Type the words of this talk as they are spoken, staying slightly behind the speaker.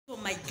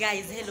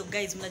hello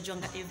guys,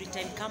 mnajuanga every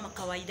time kama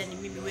kawaida ni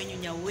mimi wenyu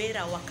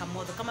Nyawira wa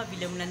Kamodho. Kama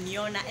vile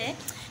mnaniona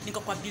niko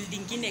kwa building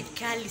nyingine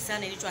kali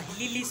sana inaitwa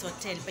Lily's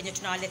Hotel. Penye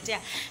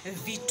tunawaletea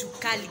vitu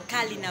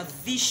kali na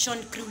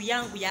vision crew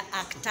yangu ya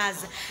actors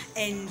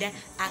and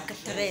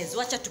actresses.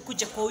 Wacha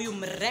tukuje kwa huyu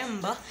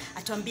mrembo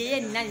atuambie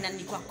yeye ni nani na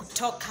ni kwa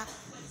kutoka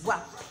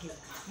wapi.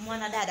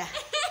 Mwana dada.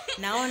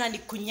 Naona ni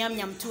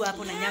kunyamnya mtu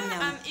hapo na nyamnya.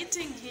 I'm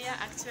eating here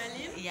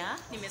actually. Yeah.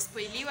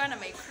 Nimespoiliwa na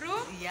my crew.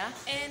 Yeah.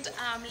 And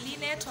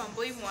Linet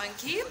Wamboi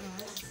Mwangi.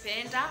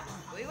 Kipenda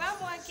Wamboi wa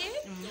Mwangi.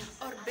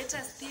 Or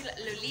better still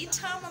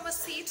Lolita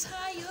Mamacita.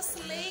 You're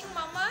slaying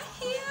mama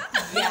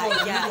here.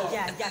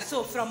 Yeah.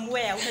 So from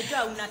where?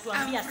 Unajua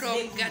unatuambia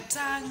from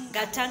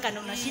Gatanga na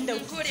unashinda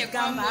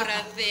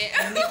ukigamba.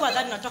 Nilikuwa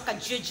dhani natoka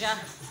Georgia.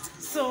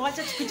 So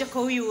wacha tukuje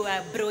kwa huyu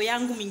bro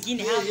yangu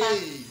mwingine hapa.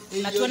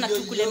 Na tuona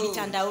tu kule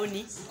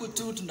mitandaoni. Huku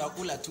tu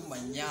tunakula tu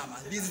manyama.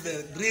 This is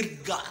the real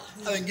girl.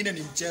 Wengine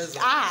ni mchezo.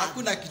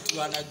 Hakuna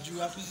kitu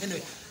anajua.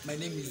 Anyway, my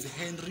name is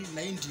Henry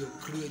na hii ndio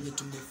crew yenye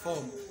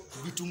tumeform.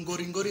 Vitu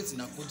ngori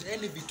zinakuja.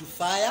 Yaani vitu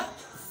fire.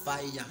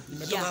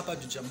 Nimetoka hapa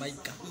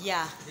Jamaica.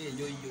 Yeah.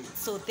 Yo.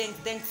 So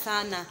thanks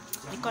sana.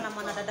 Niko na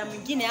mwanadada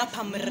mwingine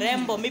hapa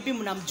mrembo. Maybe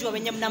mnamjua,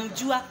 wenye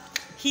mnamjua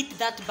hit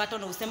that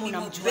button useme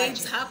unamjua.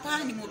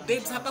 Ni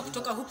babes hapa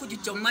kutoka huku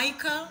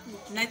Jamaica.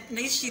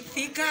 Naishi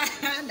Thika.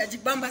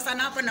 Najibamba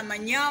sana hapa na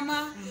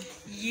manyama.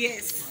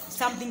 Yes.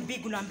 Something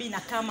big unaambia na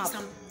come up.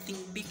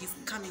 Something big is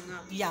coming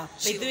up. Yeah.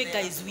 By the way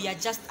guys, we are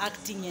just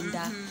acting and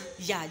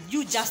yeah,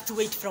 you just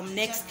wait from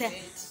next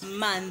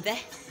month.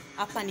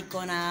 Hapa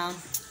niko na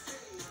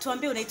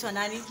tuambie unaitwa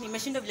nani?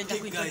 Nimeshindwa vile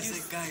nitakuintroduce.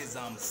 Guys,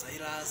 I'm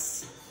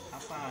Cyrus.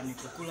 Hapa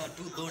nikukula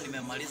tu though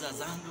nimemaliza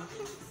zangu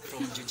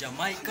from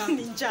Jamaica.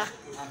 Ninja.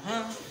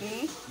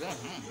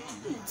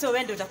 So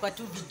wewe ndio utakuwa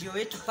tu video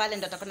wetu pale,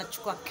 ndio utakuwa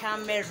nachukua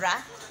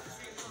kamera.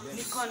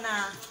 Niko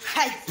na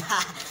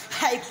hyper.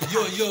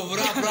 Yo,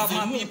 what up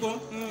my people?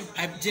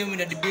 I'm Jaiden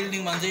in the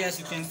building manze, as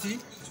you can see.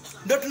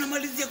 Ndio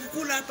tunamalizia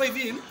kukula hapa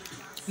hivi.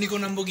 Niko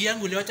na mbogi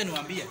yangu leo, acha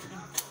niwaambie.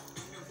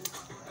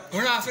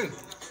 Unaona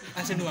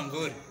asa ni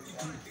wangori.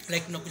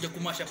 Like tunakuja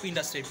kumasha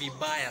industry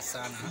vibaya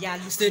sana.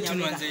 Stay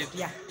tuned manze.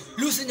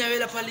 Lucy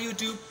Nyawira pale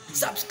YouTube,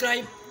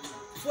 subscribe,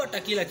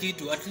 fuata kila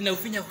kitu. Atina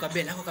ufinya kwa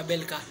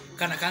kabel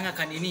kana kanga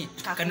kanini,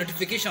 ka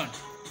notification.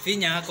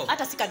 Finya hako.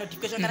 Hata sika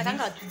notification kana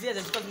kanga zile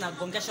zilikuwa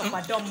zinagongesha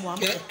kwa domu wa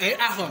mtu.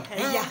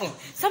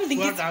 Something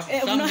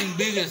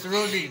big is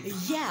rolling.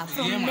 Yeah,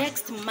 from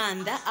next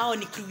month au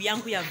ni crew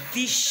yangu ya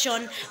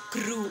Vision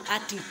Crew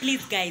acting.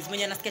 Please guys,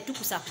 mwenye nasikia tu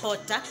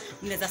kusupporta,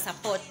 mnaweza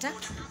supporta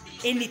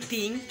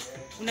anything.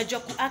 Unajua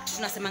kuact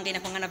tunasemanga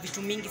inakuanga na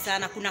vitu mingi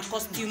sana, kuna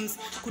costumes,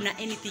 kuna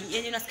anything.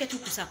 Yenye unasikia tu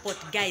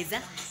kusupport guys.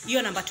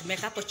 Hiyo namba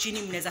tumeka hapo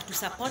chini, mnaweza tu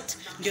support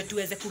ndio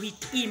tuweze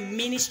kuhit hii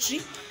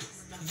ministry.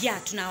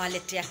 Yeah,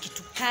 tunawaletea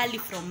kitu kali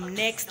from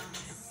next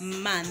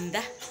month.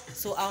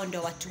 So hao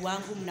ndio watu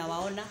wangu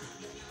mnawaona.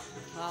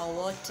 Wao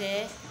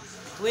wote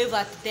wave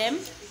at them.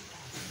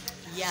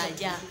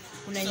 Yeah.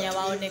 Kuna nya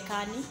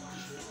waonekani.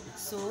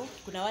 So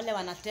kuna wale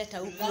wanateta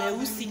huku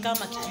weusi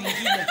kama kitu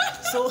kingine.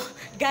 So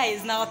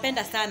guys,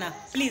 nawapenda sana.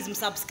 Please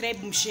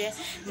msubscribe, mshare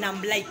na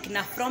mlike,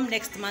 na from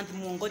next month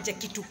muongoje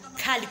kitu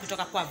kali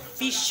kutoka kwa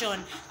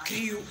Vision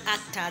Crew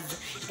actors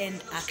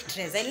and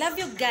actresses. I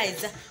love you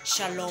guys.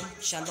 Shalom.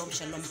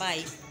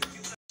 Bye.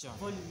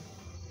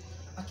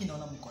 Aki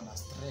naona mko na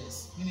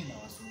stress. Nini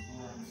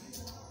nawasumbua?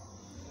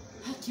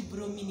 Haki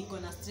bro, mimi niko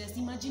na stress.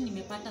 Imagine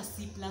nimepata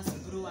C+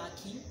 bro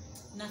haki.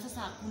 Na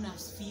sasa hakuna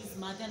fees,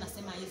 madha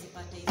anasema hizi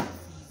pata hizo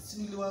fees.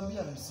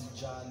 Niliwaambia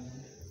msijali.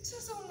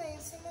 Sasa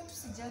unasema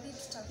tusijali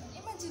tutafanya.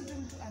 Imagine tu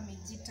mtu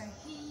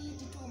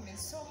amejitahidi tu,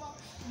 umesoma,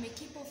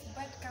 umekeep off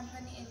bad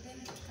company and then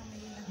kitu kama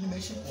hiyo.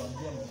 Nimeishi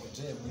kuambia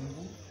mngojee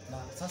Mungu na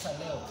sasa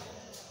leo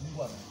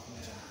Mungu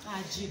amekuja.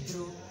 Aje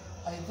bro.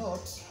 I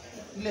thought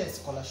ile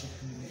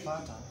scholarship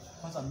nilipata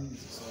kwanza mimi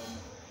sisome.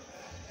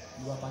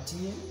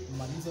 Niwapatie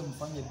mmalize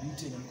mfanye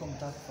beauty yenye mko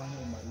mtaka kufanya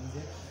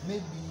mmalize.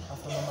 Maybe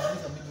after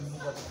mmaliza maybe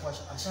Mungu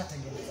atakuwa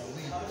ashatengeneza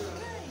way.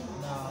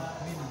 Na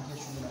mimi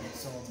ningie shule na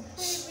nisome.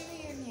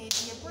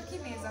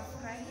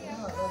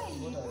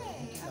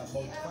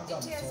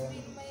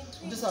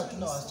 Sasa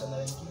hatuna wasichana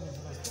wengine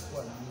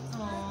tutakuwa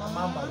nini? Na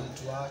mama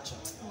alituacha.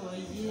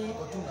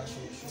 Kwa tu na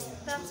shosho.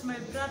 That's my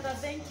brother.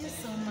 Thank you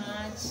so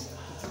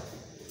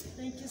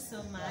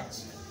much.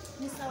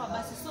 Ni sawa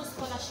basi, so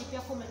scholarship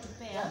yako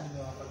umetupea.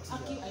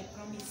 Aki, I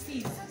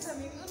promise. Sasa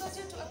mimi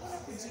unajua tu hakuna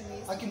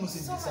kujimeza. Aki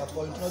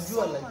msindisappoint.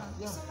 Unajua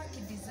like soma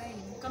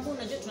kidesign. Kama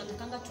unajua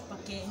tunatakanga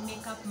tupake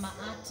makeup ma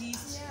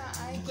artist.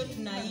 Tuko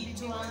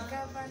tunaitwa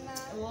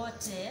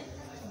wote.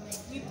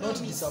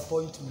 Not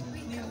disappoint me.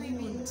 We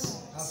won't.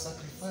 I've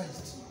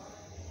sacrificed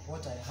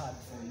what I had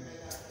for you.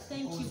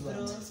 Thank you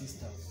bro.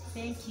 Sister.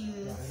 Thank you.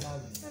 I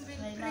love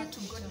you. I pray to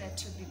God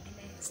that you be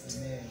blessed.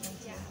 Amen.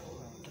 Yeah.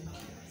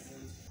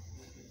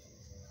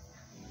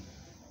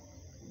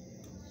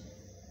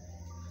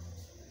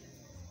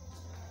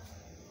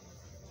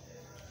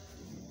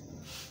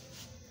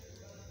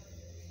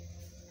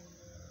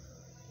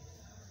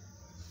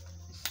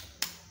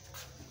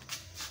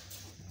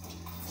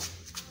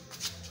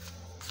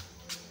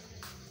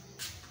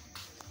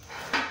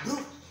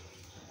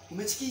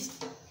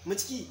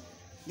 Umechiki.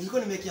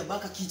 Nilikuwa nimewekea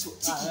baka kichwa.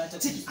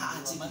 Cheki.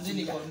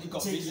 Manzini niko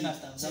busy na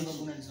stuff zangu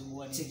kuna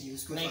nisumbua nini. Cheki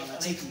usikue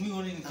Like mimi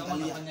woni ni kama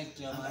nafanya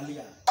kitu ya maana.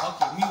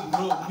 Okay, mimi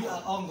bro, mimi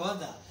on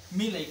ngoja.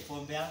 Mimi like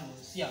pombe yangu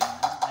si ama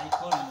like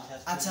kona ni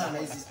acha na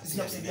hizi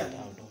zinakusaidia.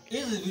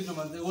 Hizi vitu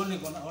manze woni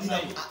kuna ona.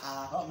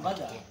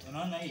 Ngoja,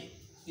 unaona hii?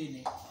 Hii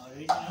ni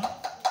original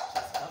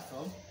stuff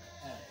from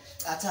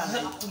Acha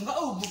na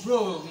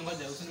bro,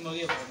 ngoja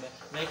usinimwagie pombe.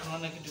 Like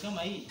unaona kitu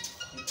kama hii?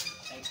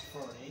 Like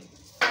for eh.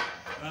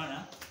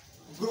 Unaona?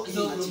 bro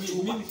So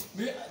mimi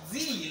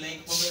zii like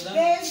pombe zangu.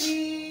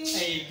 Baby.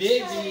 Hey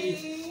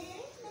baby.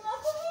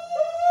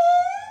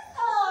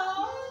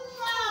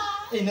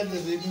 Hey,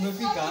 nothing baby,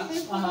 umefika?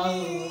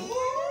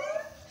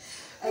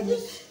 I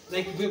just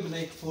like baby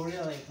like for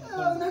real like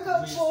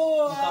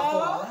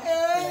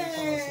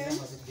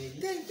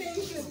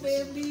Thank you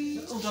baby.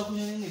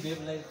 Utakunywa nini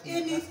baby like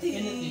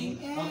Anything.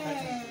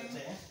 Okay.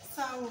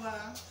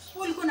 Sawa.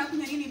 Ulikuwa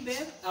unakunywa nini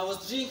babe? I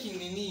was drinking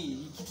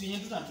nini kitu yenye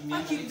tunatumia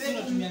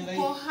Tunatumia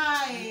kwa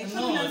hai.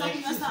 Unaanza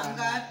kunywa saa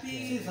ngapi?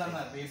 Si sana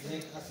babe,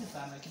 like si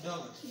sana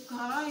kidogo.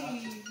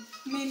 Hai.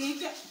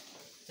 Menika.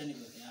 Tani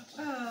kwa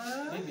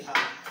hapa. Baby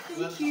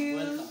Thank you.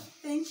 welcome.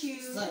 Thank you.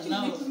 So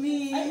now,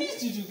 I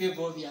missed you to be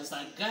obvious.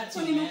 I got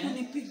you,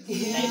 man.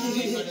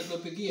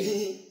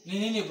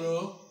 Nini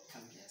bro?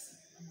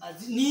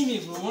 Nini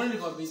bro? Wani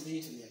kwa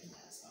busy.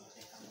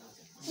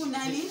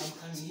 Unani?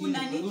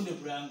 Unani? Unde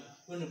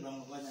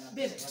brango kwanza na.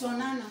 Babe,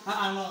 tutonana.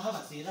 No, have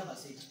a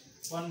seat.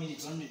 1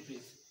 minute,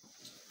 please.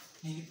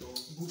 Nini bro?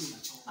 Budu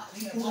nachoka.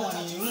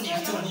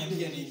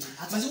 Unaniambia nini?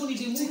 Maziko ni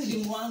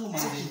demu wangu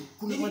manzi.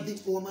 kuna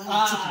mademu wa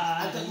maana.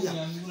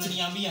 Angalia.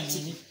 Unaniambia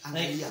nini?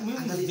 Angalia.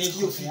 Angalia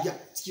sikio figa.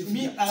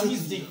 Mimi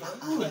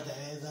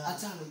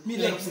Acha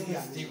mimi like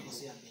mistake.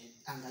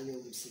 Angalia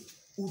umsi.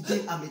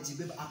 Ude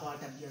amejibeba hapa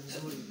tabia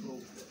nzuri bro.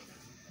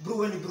 Bro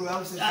wewe ni bro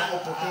yangu sasa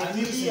uko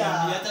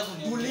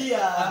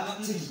Tulia.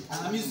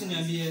 Mimi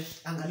usiniambie.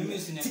 Angalia.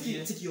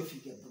 Tiki yo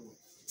figa bro.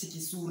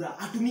 Tiki sura.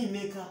 Atumii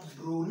makeup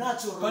bro.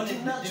 Natural. Kwani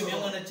demu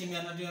yangu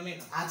anatumia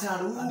makeup? Acha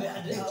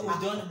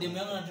Unaona demu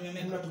yangu anatumia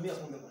makeup. unatumia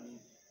pombe kwa nini?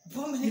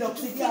 Pombe ni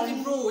kusikia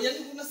bro. Yaani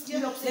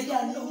unasikia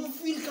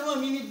feel kama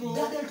mimi bro.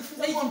 Dada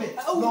tufunga pombe.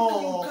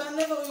 No.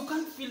 You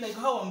can't feel like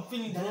how I'm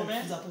feeling bro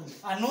man.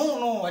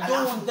 No, I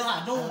don't want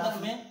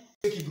that man.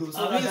 Cheki bro.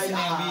 So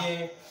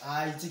niambie.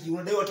 Ai cheki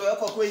unadai watu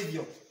wako kwa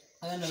hivyo.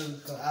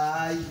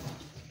 Ai.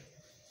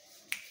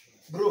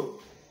 Bro.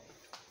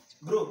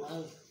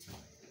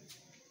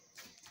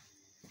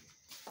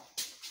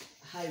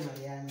 Hi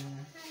Mariana.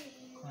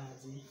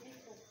 Kwaje?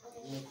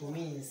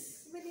 Nimekumiss.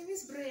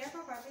 Umenimiss bro yako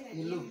kwa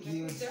vile You look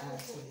cute. Yeah,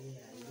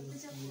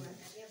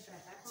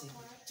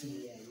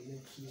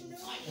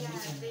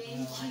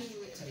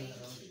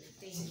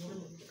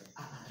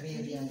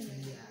 Really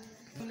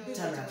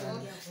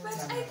but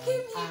I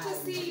came here to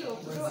see you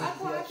bro.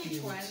 Hapo wapi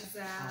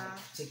kwanza?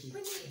 Check it.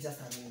 Just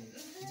a minute.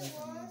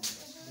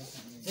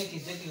 Check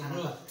it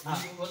bro.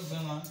 What's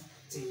going on?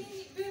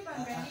 Babe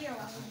angalia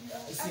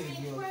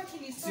amekuwa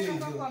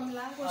akinisoma kwa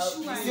mlango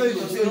Sio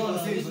hivyo.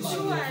 This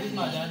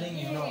my darling,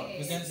 you know.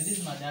 You can see this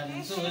is my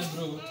darling. So well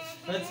bro.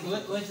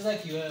 Let's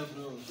like you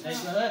bro.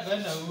 Like wewe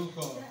kwenda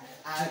huko.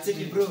 Check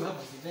it bro.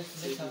 Let's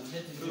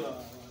go.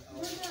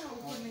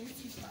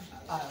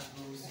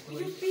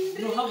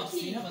 You've How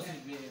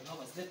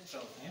about let's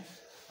try, yeah?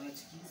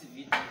 Unachikizi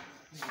vitu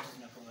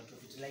zinakonga tu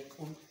vitu like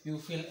you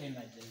feel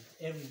energized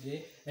every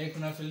day like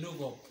una feel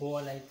uko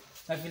poa like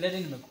I feel like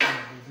nimekuwa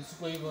baby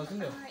siko hivyo si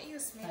ndio?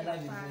 I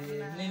love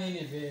you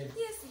nini babe.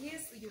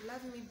 Yes you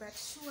love me but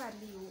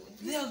surely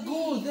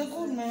they're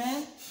good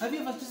man. Have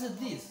you ever tasted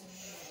this?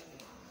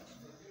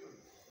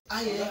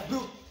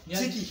 Bro,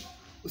 cheki.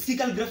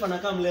 Usikika graph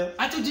anakaa leo.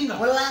 Acha ujinga.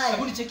 Wallahi.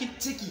 Hebu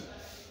cheki.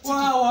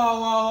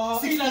 Wow.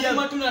 Sisi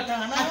lazima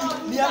tunatana na.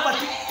 Ni hapa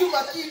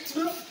tuma kitu.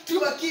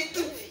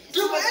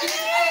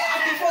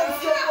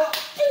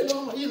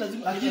 No, hii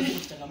lazima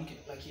tuchangamke.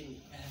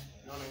 Lakini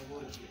naona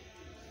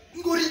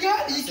ngori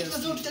gani?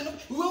 Kitu zote tena.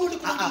 Wewe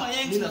unakuwa kama mimi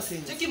yangs.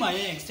 nasema. Cheki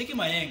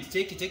my yangs.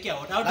 Cheki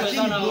out. How do I Lakini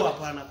sound bro out?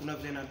 hapana kuna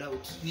vile na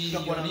doubt.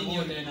 Tutakuwa na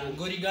nini tena?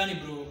 Ngori gani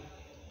bro?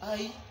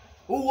 Ai.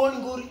 Uone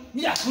ngori.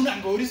 Mimi hakuna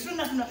ngori.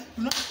 Tuna.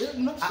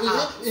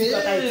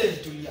 Sikatai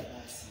tulia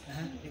basi.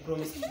 Ni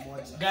promise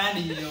moja.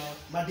 Gani hiyo?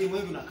 Mademu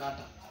wengi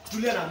unakata.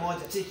 Tulia na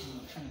moja cheki.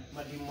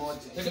 Mademu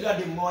moja. Tulia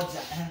demu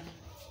moja.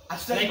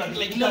 Atutaki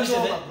mademu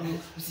tunachoma bro.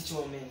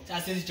 Usichome.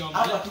 Sasa sichoma.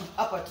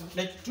 Hapa tu.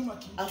 Like tuma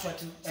kitu. Hapa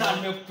tu. Sasa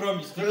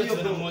nimepromise. Hiyo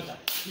bro moja.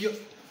 Hiyo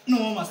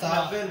no masa.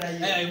 Napenda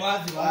hiyo.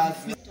 Wazi.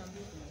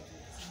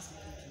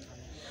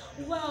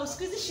 Wow,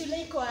 siku hizi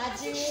shule iko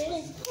aje?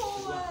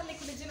 poa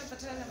like unajua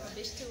napatana na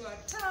mabeshte wa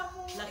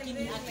tamu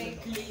Lakini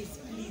please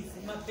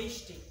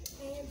mabeshte.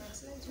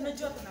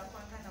 Unajua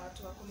tunakuanga na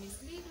watu wa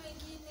kumislead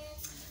wengine.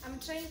 I'm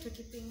trying to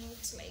keeping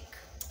it like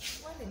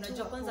wale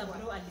Unajua kwanza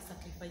bro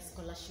alisacrifice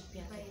scholarship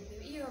yake.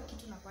 hiyo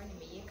kitu nakuwa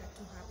nimeiweka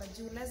tu hapa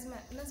juu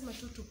lazima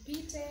tu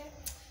tupite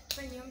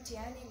tufanye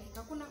mtihani like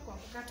hakuna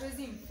kuanguka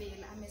tuwezi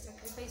mfail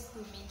amesacrifice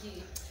tu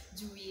mingi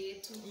juu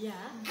yetu.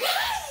 Yeah.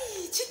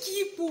 Guy,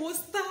 cheki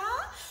poster.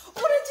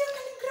 Unajua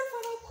calligraphy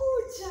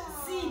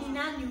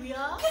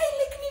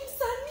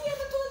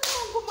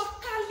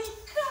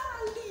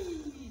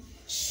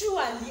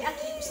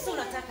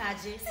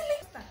aje?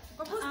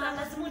 Kwa posta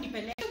Lazima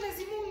unipeleke.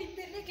 lazima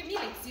unipeleke. Mimi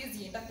like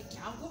siwezi enda peke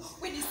yangu.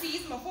 When you see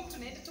my home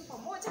tunaenda tu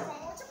pamoja.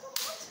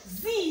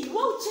 Zi,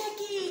 wewe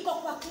ucheki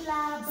kwa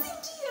club.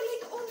 Ndio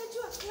like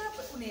unajua club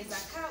unaweza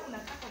kaa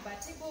unakaa kwa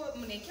table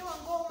mnaekewa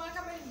ngoma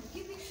kama ni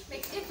mkivi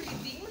like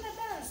everything mna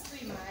dance tu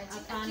imagine.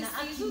 Hapana,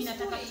 aki mimi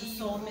nataka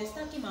tusome,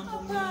 sitaki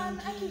mambo mengi.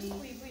 Hapana, aki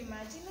usiku hivyo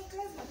imagine like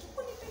lazima tu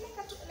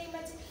kunipeleka tu na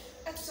imagine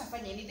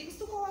tutafanya anything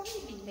tuko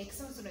wawili like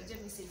sasa unajua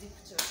mimi siwezi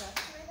kuchoka.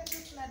 Tunaenda tu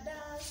tuna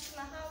dance,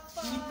 tuna have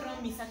fun. Ni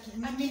promise aki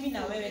mimi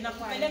na wewe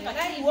nakupeleka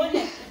tu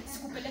uone,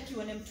 sikupeleki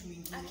uone mtu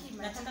mwingine.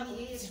 Nataka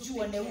sijui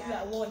uone huyu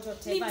wote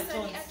whatever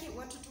Jones. Aki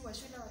watu tu wa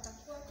shule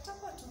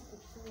kutakuwa tu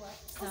kukua.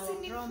 Sawa,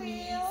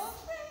 promise.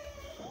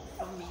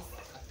 Promise.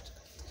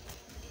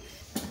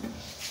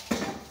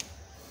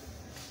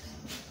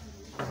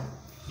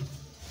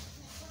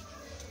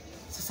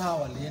 Sasa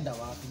walienda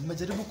wapi?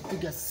 Nimejaribu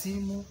kupiga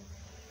simu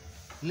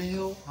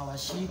leo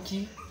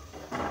hawashiki.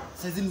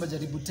 Sasa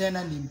nimejaribu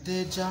tena ni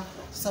mteja.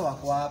 Sasa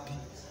wako wapi?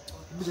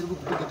 Nimejaribu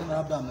kupiga tena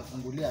labda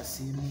amefungulia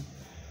simu.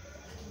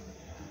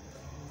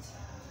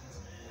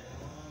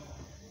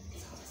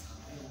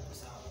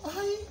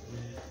 Ai,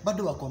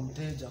 bado wako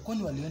mteja.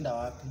 Kwani walienda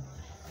wapi?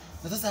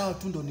 Na sasa hao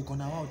tu ndo niko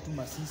na wao tu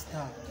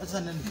masista.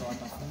 Sasa nani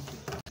nikawatafute?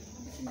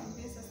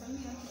 Sasa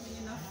mimi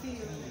kwenye na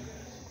feel.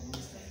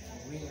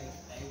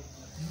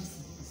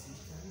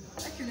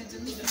 Aki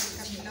unajamii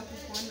kabla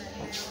kukuona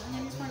leo.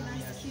 Nilikuwa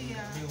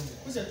nasikia.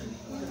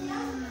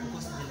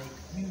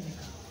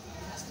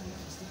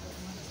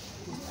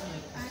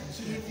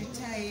 Aki every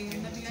time.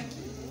 Natika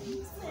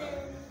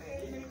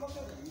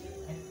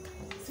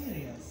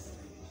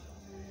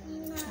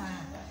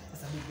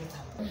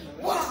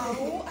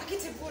Wow,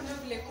 akitepona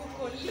vile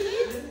kuko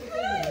lit.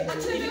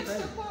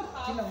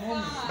 Kila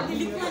mmoja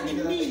Nilikuwa ni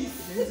miss.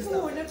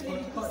 Kuona vile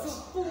kuko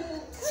so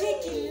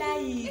Check it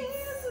live.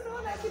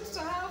 unaona kitu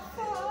cha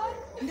hapa.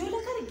 Ndio la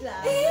kari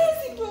glass.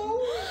 Si ndo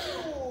huyo.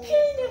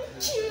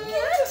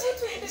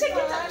 Check it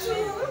out.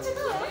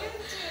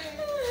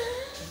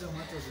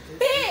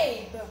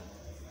 Babe.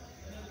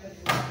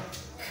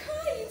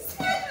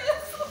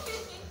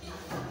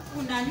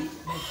 unani?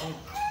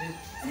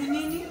 Ni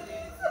nini?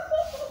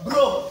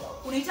 bro,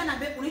 Unaita na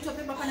babe, unaitwa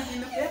babe hapa na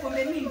nimekuwa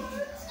pombe mingi.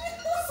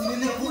 si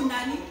nilikuwa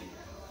Unani?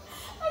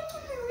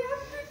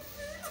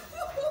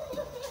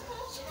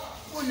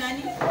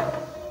 Unani?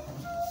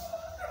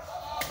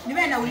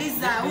 Niwe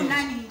nauliza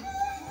unani?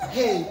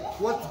 hey,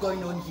 what's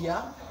going on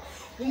here?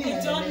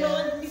 I don't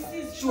know. This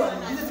is Sure,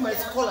 this is my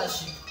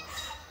scholarship.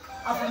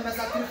 After nime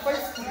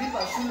sacrifice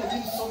kulipa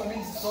shule mimi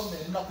nisome,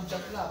 ninakuja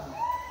club.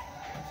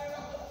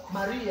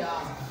 Maria.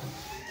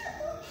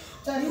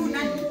 Tell me,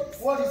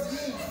 what is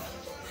this?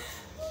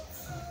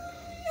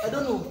 I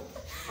don't know.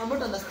 I'm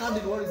not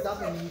understanding what is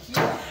happening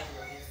here.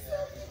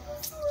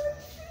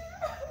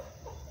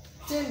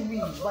 Tell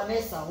me,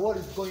 Vanessa, what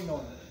is going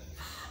on?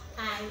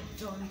 I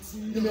don't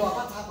know.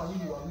 Nimewapata hapa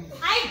nyinyi wawili.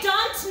 I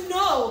don't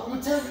know.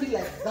 You tell me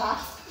like that?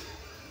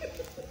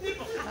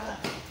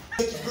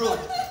 Bro,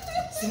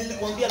 si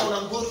nilikwambia na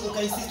unangori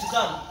ukainsist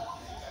kama.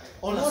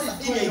 Ona What is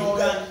sasa going ile on?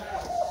 gani?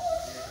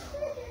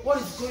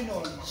 What is going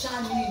on?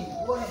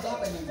 Shani, what is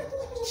happening?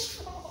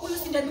 Huyu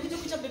si ndio mkija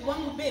kucha babe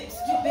wangu babe.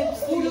 Sijui babe.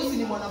 Huyu si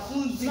ni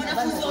mwanafunzi nadhani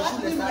Mwanafunzi wa wapi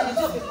shule mnajua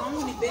sana. babe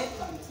wangu ni babe.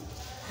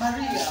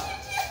 Maria,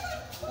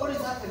 what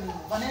is happening?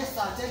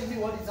 Vanessa, tell me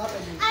what is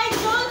happening. I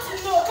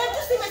don't know. Can't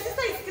you see my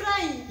sister is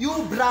crying?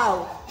 You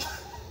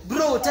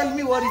bro, tell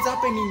me what is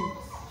happening.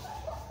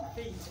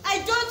 I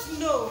don't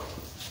know.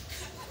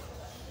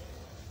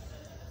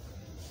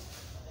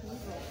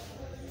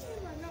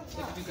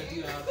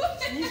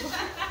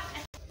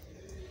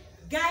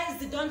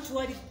 Guys, don't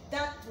worry.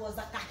 That was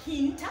like a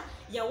hint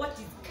ya what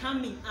is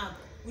coming up.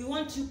 We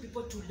want you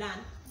people to learn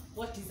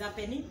what is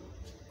happening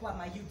kwa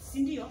my youth, si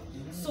ndio?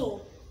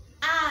 So,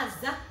 as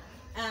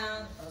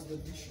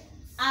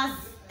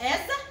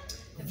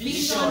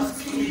Vision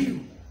Crew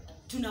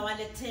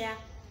tunawaletea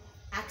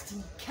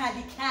acting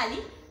kali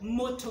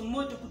moto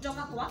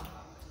kutoka kwa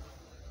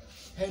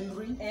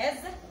Henry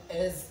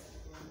as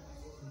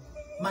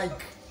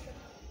Mike.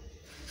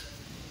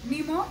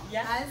 Nimo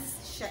Yeah. as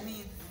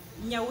Shaniz.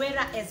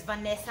 Nyawira as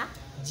Vanessa.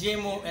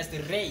 Jemo as the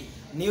Ray.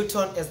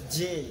 Newton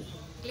SJ.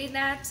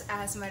 Lynette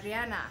as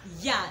Mariana.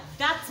 Yeah,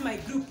 that's my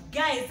group.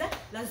 Guys,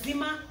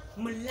 lazima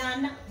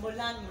mulana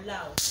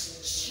mulao.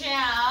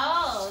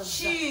 Cheers.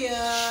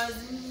 Cheers.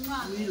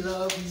 Mwah. We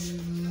love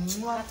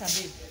you. Hata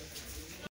babe.